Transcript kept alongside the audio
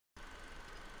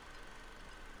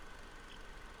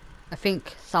I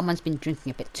think someone's been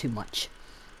drinking a bit too much.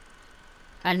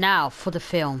 And now for the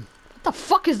film. What the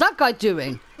fuck is that guy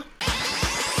doing?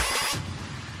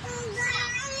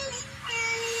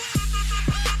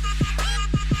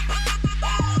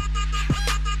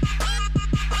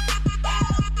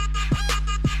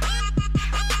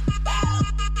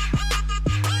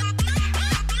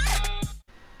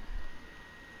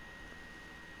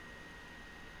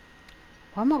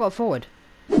 Why am I going forward?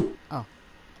 Oh.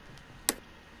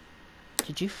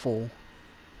 Did you fall?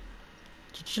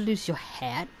 Did you lose your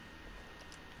hat?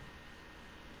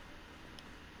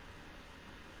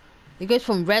 It goes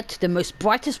from red to the most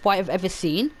brightest white I've ever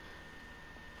seen.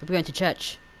 We're going to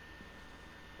church.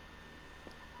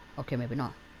 Okay, maybe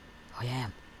not. Oh, I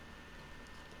am.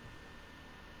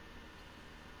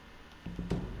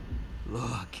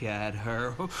 Look at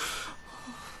her.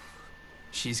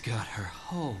 She's got her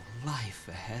whole life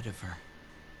ahead of her.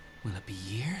 Will it be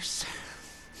years?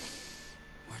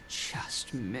 Or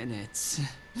just minutes?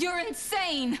 You're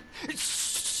insane!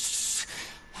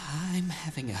 I'm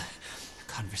having a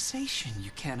conversation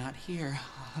you cannot hear.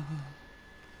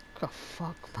 God,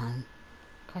 fuck, man.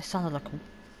 Guy sounded like a...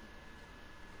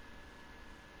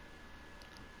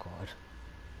 God.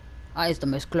 That is the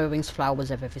most glowing flowers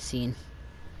I've ever seen.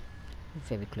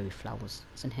 Very glowy flowers.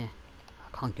 What's in here?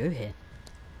 I can't go here.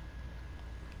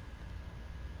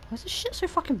 Why is this shit so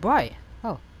fucking bright?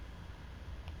 Oh.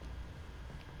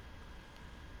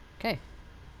 Okay.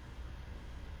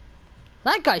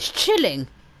 That guy's chilling!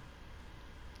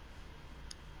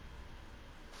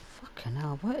 Fucking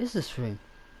hell, what is this room?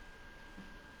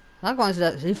 That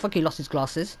guy's he fucking lost his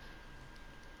glasses.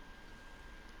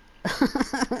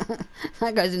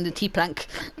 That guy's in the T-plank.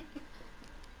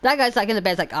 That guy's like in the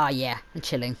bed, like, ah, yeah, I'm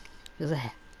chilling.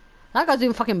 That guy's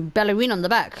doing fucking ballerina on the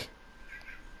back.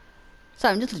 So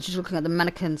I'm just looking at the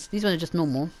mannequins. These ones are just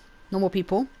normal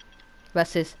people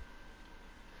versus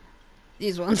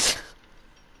these ones.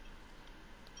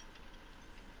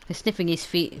 He's sniffing his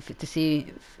feet to see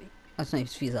if, oh, it's not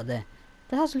his feet out there.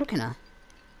 The hell's he looking at?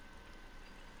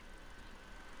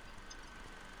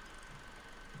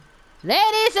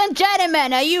 Ladies and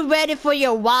gentlemen, are you ready for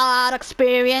your wild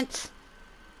experience?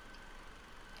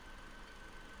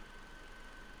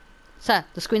 Sir,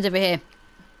 the screen's over here.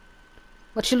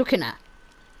 What you looking at?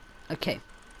 Okay.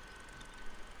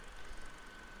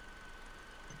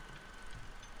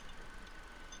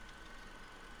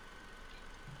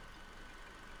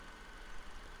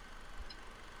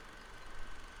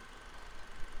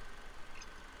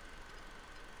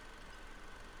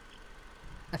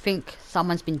 I think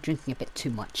someone's been drinking a bit too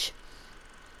much.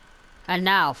 And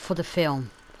now for the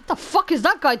film. What the fuck is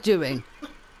that guy doing?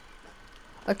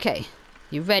 Okay.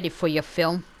 You ready for your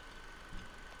film?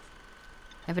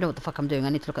 I don't know what the fuck I'm doing. I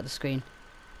need to look at the screen.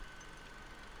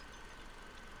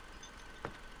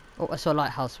 Oh, I saw a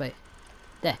lighthouse. Wait.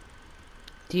 There.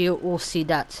 Do you all see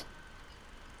that?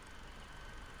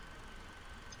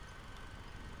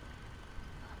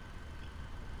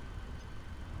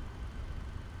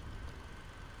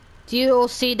 Do you all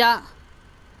see that?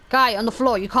 Guy on the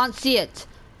floor, you can't see it.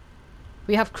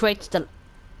 We have created the...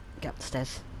 Get up the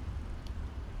stairs.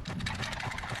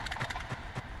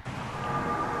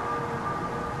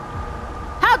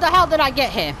 How the hell did I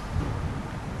get here?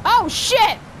 Oh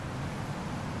shit!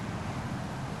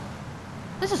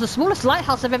 This is the smallest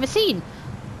lighthouse I've ever seen.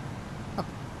 Oh.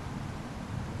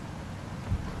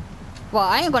 Well,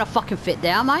 I ain't gonna fucking fit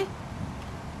there, am I?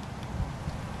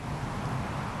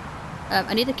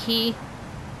 I need a key.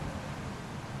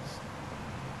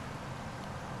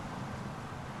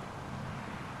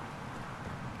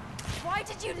 Why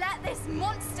did you let this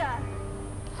monster?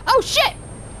 Oh shit!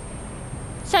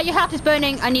 Sir, your heart is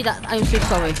burning. I need that. I'm so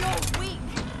sorry. You're weak.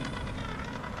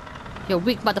 You're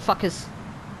weak, motherfuckers.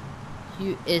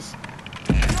 You is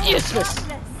useless.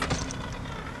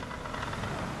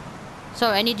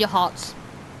 Sorry, I need your hearts.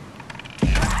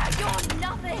 You're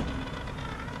nothing.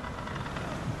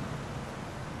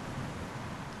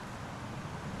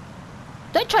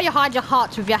 Don't try to hide your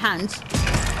hearts with your hands.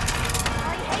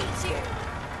 I hate you.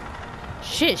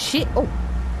 Shit. Oh,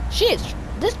 she is.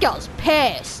 This girl's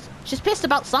pissed. She's pissed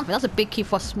about something. That's a big key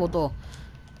for a small door.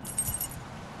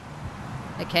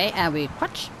 Okay, and we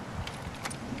crutch.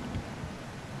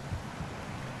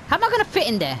 How am I gonna fit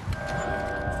in there?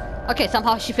 Okay,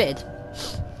 somehow she fitted.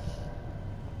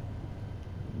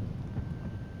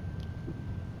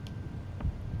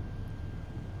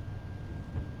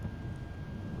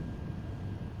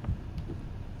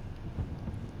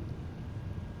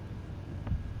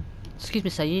 Excuse me,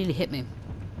 sir, you nearly hit me.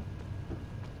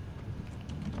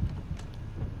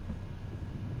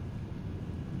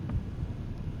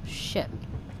 Shit.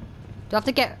 Do I have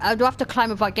to get? Do I have to climb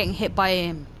without getting hit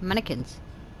by mannequins?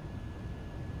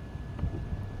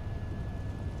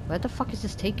 Where the fuck is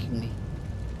this taking me?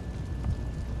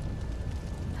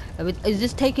 Is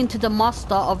this taken to the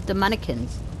master of the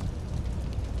mannequins?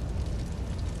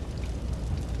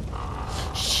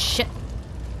 Shit.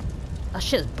 That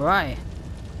shit's bright.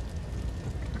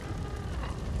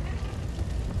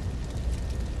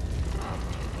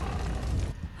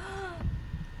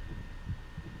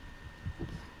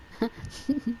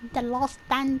 The lost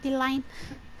dandelion.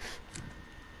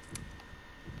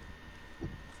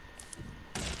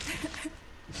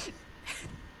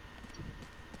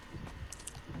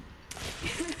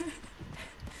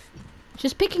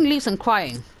 She's picking leaves and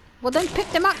crying. Well, then pick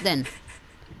them up then.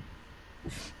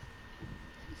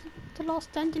 The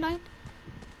lost dandelion.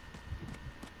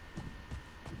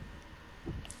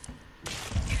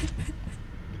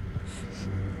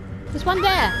 There's one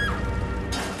there.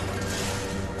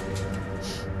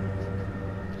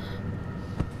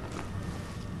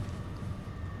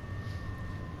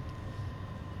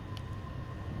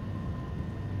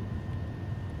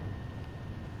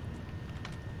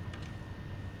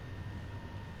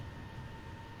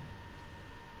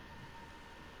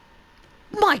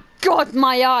 My God,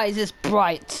 my eyes is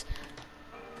bright.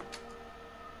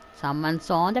 Someone's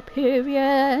on the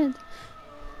period.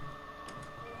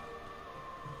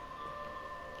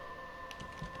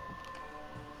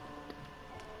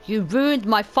 You ruined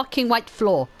my fucking white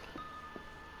floor.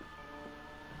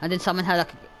 And then someone had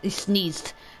like, he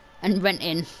sneezed and went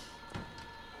in.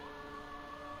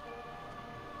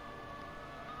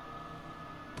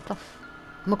 Oh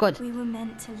my God. We were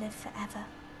meant to live forever.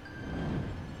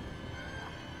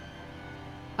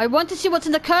 I want to see what's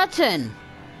in the curtain.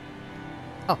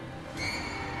 Oh.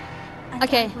 And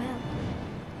Okay. I will.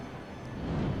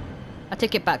 I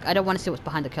take it back. I don't want to see what's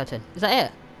behind the curtain. Is that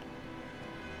it?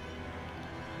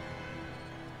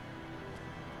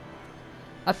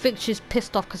 I think she's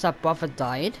pissed off because her brother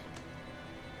died.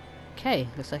 Okay,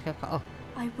 looks like I've got... Oh.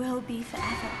 I will be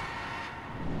forever.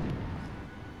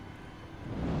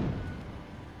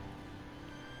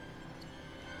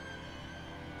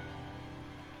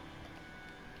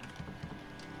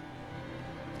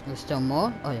 There's still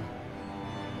more? Oh yeah.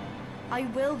 I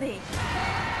will be.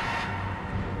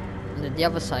 And then the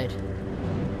other side.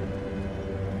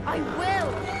 I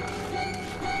will.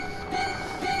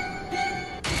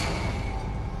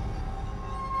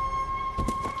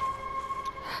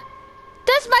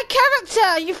 There's my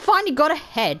character! You finally got a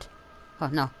head. Oh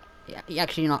no. Yeah,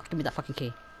 actually not. Give me that fucking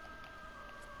key.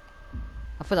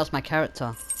 I thought that was my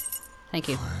character. Thank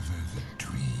you. Forever the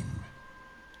dream,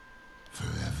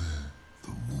 forever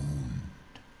the wound,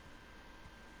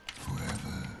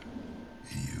 forever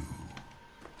you.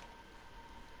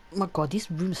 Oh my God,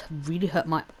 these rooms have really hurt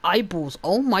my eyeballs.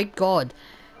 Oh my God.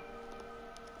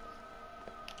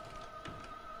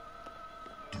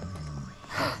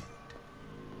 Oh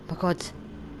my God.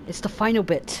 It's the final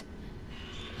bit.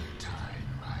 The tide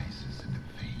rises in the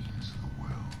veins of the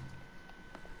world.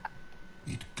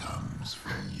 It comes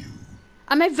from you.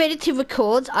 Am I ready to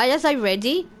record? Is I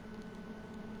ready?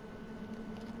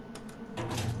 Don't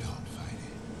fight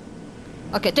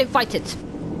it. Okay, don't fight it. Do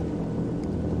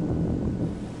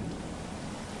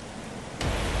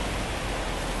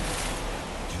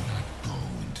not go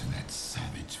into that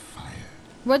savage fire.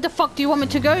 Where the fuck do you want me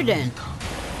to go then? Come.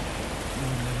 You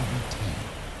will never be tamed.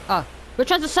 Oh, we're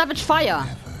trying to savage fire.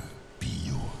 Never be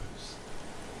yours.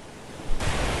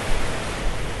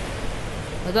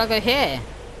 Where do I go here?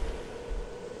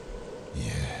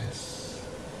 Yes.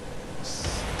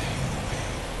 Stay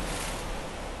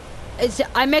away.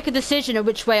 I make a decision of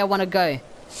which way I want to go.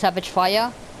 Savage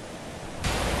fire.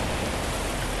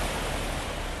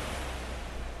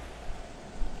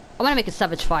 I want to make a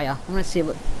savage fire. I want to see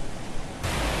what...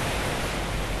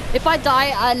 If I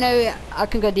die, I know I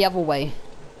can go the other way.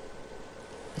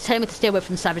 It's telling me to stay away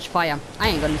from savage fire. I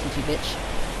ain't gonna listen to you, bitch.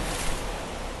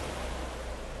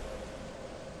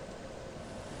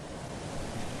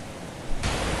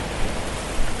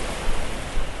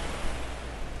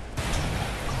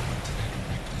 Go into that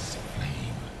reckless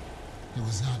flame. It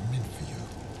was not meant for you.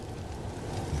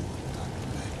 You will not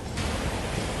let me.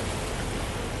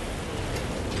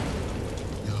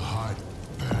 Your heart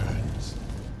burns.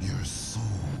 Your soul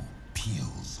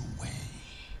peels away.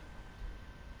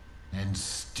 And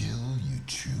still you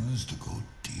choose to go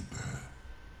deeper.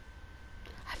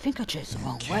 I think I chose the You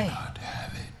wrong way. cannot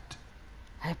have it.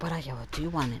 Hey, but I do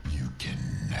want it. You can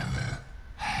never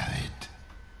have it.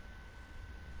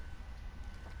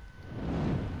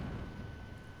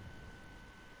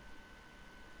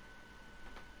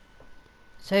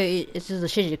 So this is a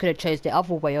decision. You could have chose the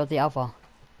other way or the other.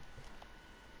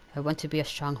 I want to be a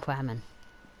strong woman.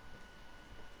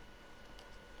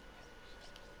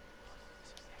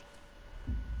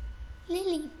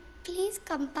 Lily, please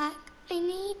come back. I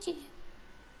need you.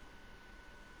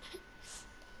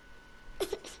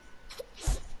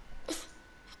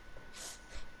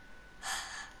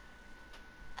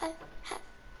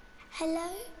 Hello?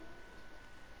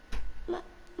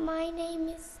 My name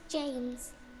is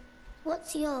James.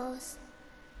 What's yours?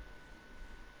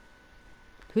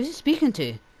 Who's he speaking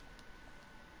to?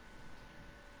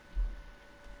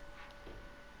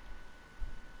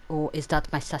 Or is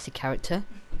that my sassy character?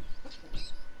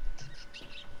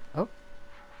 Oh.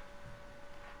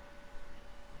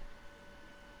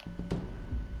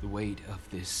 The weight of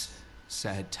this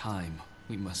sad time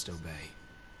we must obey.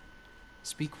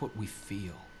 Speak what we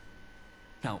feel,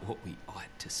 not what we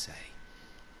ought to say.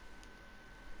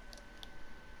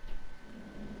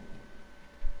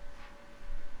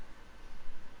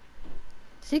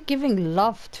 Is he giving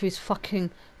love to his fucking...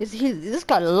 This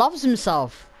guy loves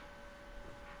himself.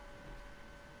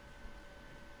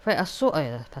 Wait, I saw... Oh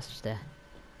yeah, there's a passage there.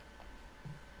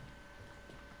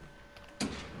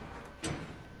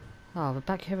 Oh, we're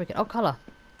back here again. Oh, colour.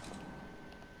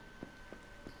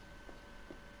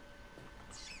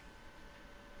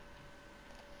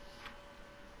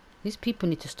 These people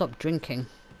need to stop drinking.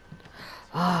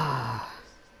 Ah.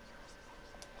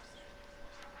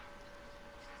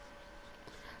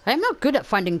 I am not good at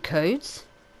finding codes.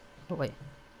 Oh wait,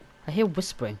 I hear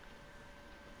whispering.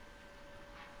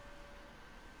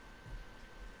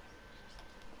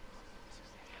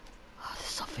 Oh, there's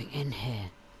something in here.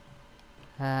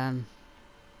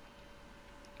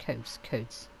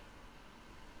 Codes.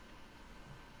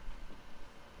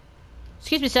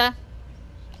 Excuse me, sir.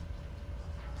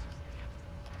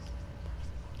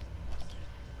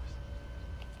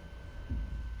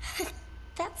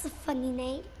 That's a funny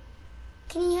name.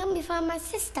 Can you help me find my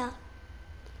sister?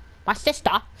 My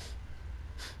sister? I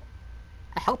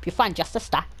hope you find your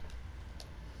sister.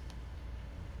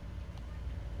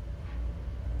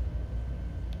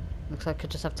 Looks like I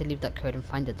just have to leave that code and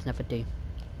find it. Never do.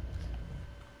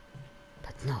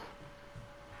 But no.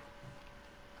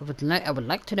 I would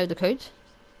like to know the code.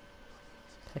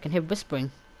 I can hear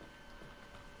whispering.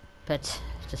 But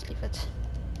just leave it.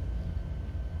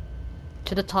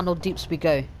 To the tunnel deeps we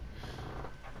go.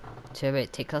 To where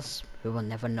it takes us, we will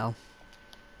never know.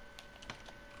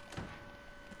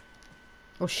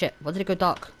 Oh shit, why did it go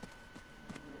dark?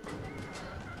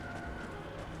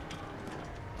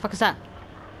 Fuck is that?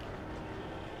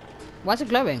 Why is it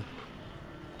glowing?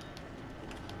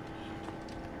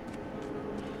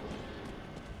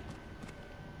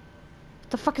 What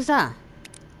the fuck is that?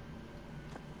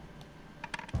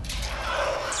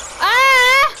 Ah!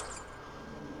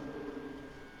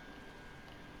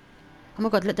 Oh my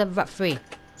god, let the rat free.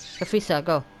 Go free, sir,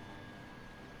 go.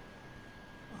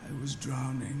 I was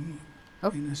drowning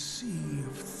in a sea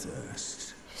of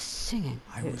thirst. Singing.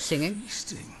 I was singing?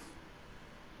 feasting,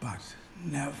 but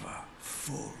never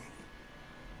full.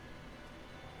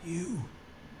 You,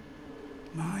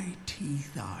 my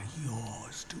teeth are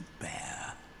yours to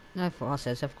bear. No, for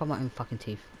ourselves, I've got my own fucking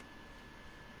teeth.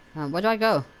 Where do I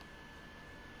go?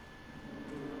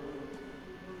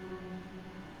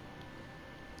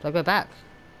 Do I go back?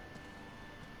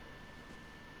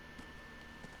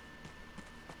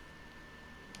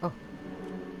 Oh.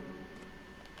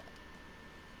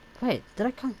 Wait, did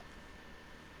I come?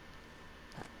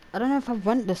 I don't know if I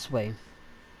went this way.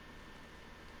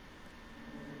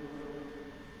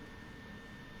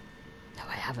 No,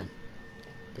 I haven't.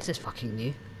 This is fucking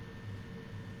new.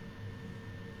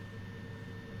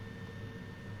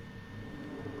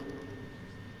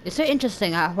 It's so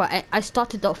interesting how I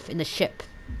started off in the ship.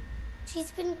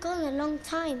 She's been gone a long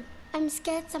time. I'm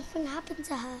scared something happened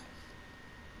to her.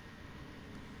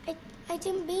 I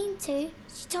didn't mean to.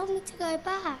 She told me to go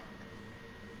back.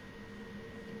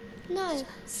 No,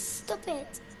 stop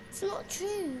it. It's not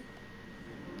true.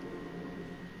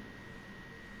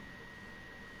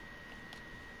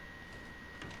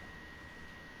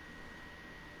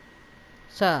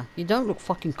 Sir, you don't look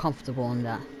fucking comfortable in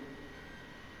that.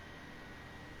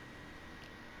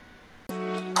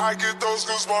 I get those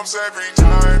goosebumps every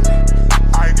time.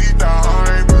 I need the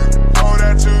hype. Throw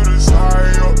that to the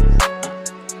side.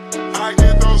 I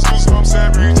get those goosebumps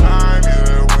every time.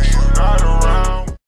 Yeah, when you're not around.